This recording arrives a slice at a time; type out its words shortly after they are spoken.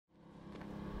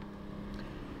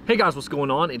Hey guys, what's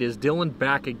going on? It is Dylan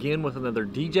back again with another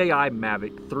DJI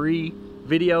Mavic 3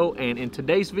 video, and in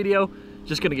today's video,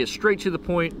 just gonna get straight to the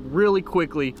point really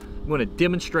quickly. I'm gonna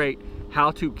demonstrate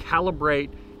how to calibrate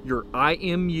your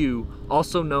IMU,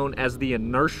 also known as the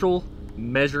inertial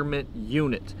measurement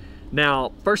unit.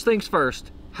 Now, first things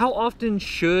first, how often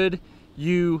should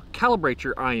you calibrate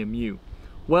your IMU?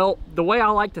 Well, the way I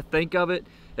like to think of it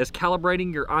is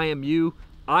calibrating your IMU,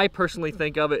 I personally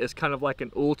think of it as kind of like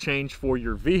an oil change for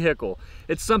your vehicle.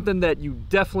 It's something that you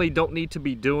definitely don't need to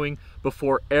be doing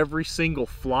before every single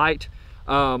flight.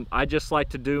 I just like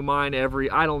to do mine every,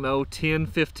 I don't know, 10,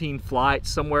 15 flights,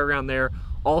 somewhere around there.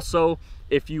 Also,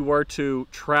 if you were to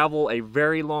travel a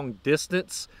very long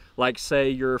distance, like say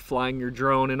you're flying your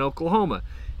drone in Oklahoma,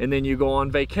 and then you go on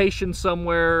vacation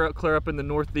somewhere, clear up in the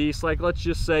Northeast, like let's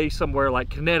just say somewhere like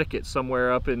Connecticut,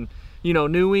 somewhere up in, you know,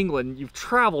 New England, you've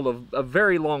traveled a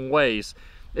very long ways.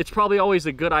 It's probably always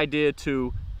a good idea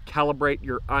to calibrate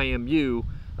your IMU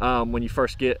when you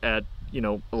first get at, you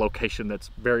know, a location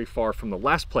that's very far from the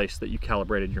last place that you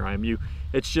calibrated your IMU.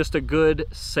 It's just a good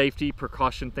safety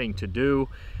precaution thing to do.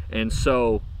 And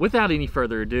so without any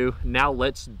further ado, now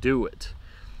let's do it.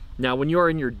 Now, when you are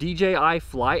in your DJI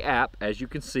Fly app, as you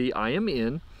can see, I am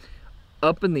in,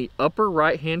 up in the upper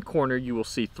right-hand corner, you will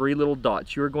see 3 little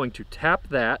dots. You are going to tap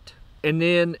that, and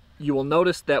then you will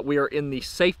notice that we are in the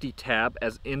safety tab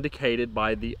as indicated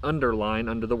by the underline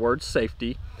under the word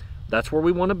safety. That's where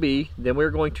we want to be. Then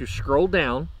we're going to scroll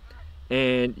down,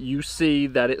 and you see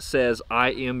that it says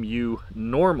IMU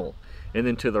normal. And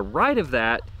then to the right of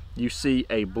that, you see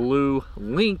a blue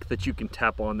link that you can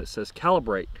tap on that says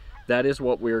calibrate. That is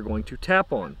what we are going to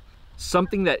tap on.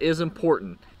 Something that is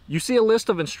important. You see a list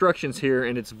of instructions here,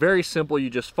 and it's very simple. You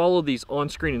just follow these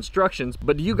on-screen instructions.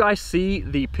 But do you guys see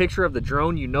the picture of the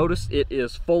drone? You notice it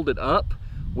is folded up.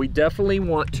 We definitely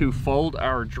want to fold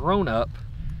our drone up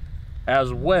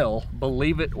as well,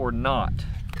 believe it or not.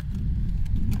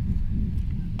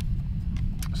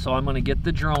 So I'm going to get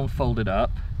the drone folded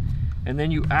up, and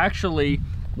then you actually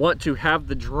want to have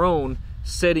the drone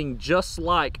setting just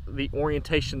like the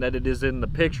orientation that it is in the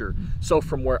picture. So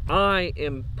from where I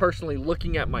am personally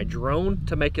looking at my drone,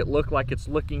 to make it look like it's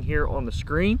looking here on the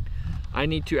screen, I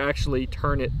need to actually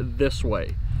turn it this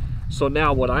way. So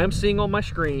now what I'm seeing on my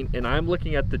screen and I'm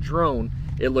looking at the drone,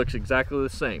 it looks exactly the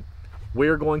same.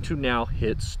 We're going to now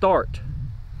hit start.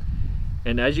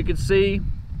 And as you can see,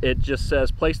 it just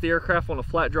says place the aircraft on a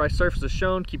flat dry surface as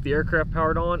shown, keep the aircraft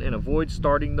powered on, and avoid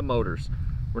starting the motors.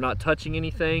 We're not touching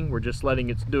anything, we're just letting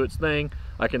it do its thing.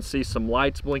 I can see some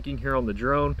lights blinking here on the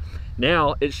drone.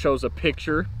 Now it shows a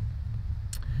picture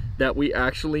that we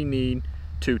actually need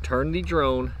to turn the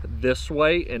drone this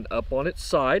way and up on its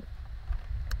side.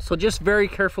 So just very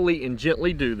carefully and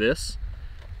gently do this.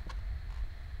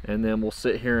 And then we'll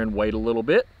sit here and wait a little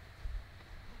bit.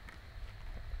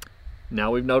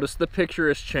 Now we've noticed the picture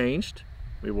has changed.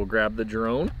 We will grab the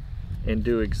drone and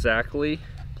do exactly,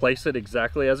 place it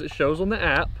exactly as it shows on the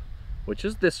app, which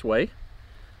is this way.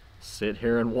 Sit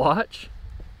here and watch.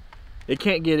 It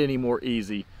can't get any more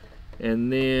easy.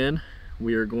 And then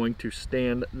we are going to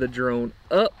stand the drone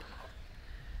up.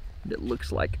 It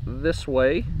looks like this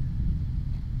way.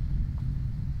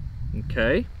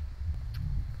 Okay.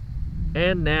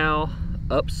 And now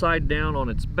upside down on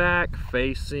its back,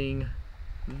 facing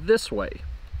this way.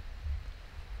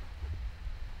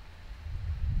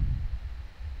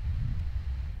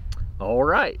 All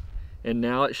right, and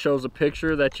now it shows a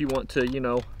picture that you want to, you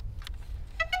know,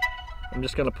 I'm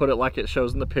just gonna put it like it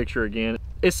shows in the picture again.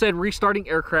 It said restarting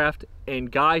aircraft,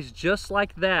 and guys, just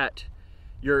like that,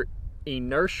 your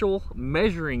inertial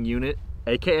measuring unit,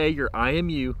 AKA your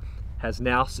IMU, has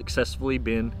now successfully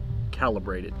been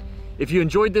calibrated. If you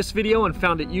enjoyed this video and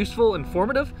found it useful,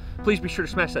 informative, please be sure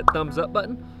to smash that thumbs up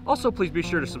button. Also, please be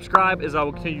sure to subscribe, as I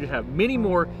will continue to have many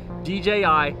more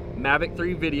DJI Mavic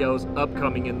 3 videos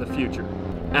upcoming in the future.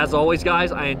 As always,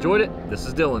 guys, I enjoyed it. This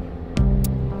is Dylan.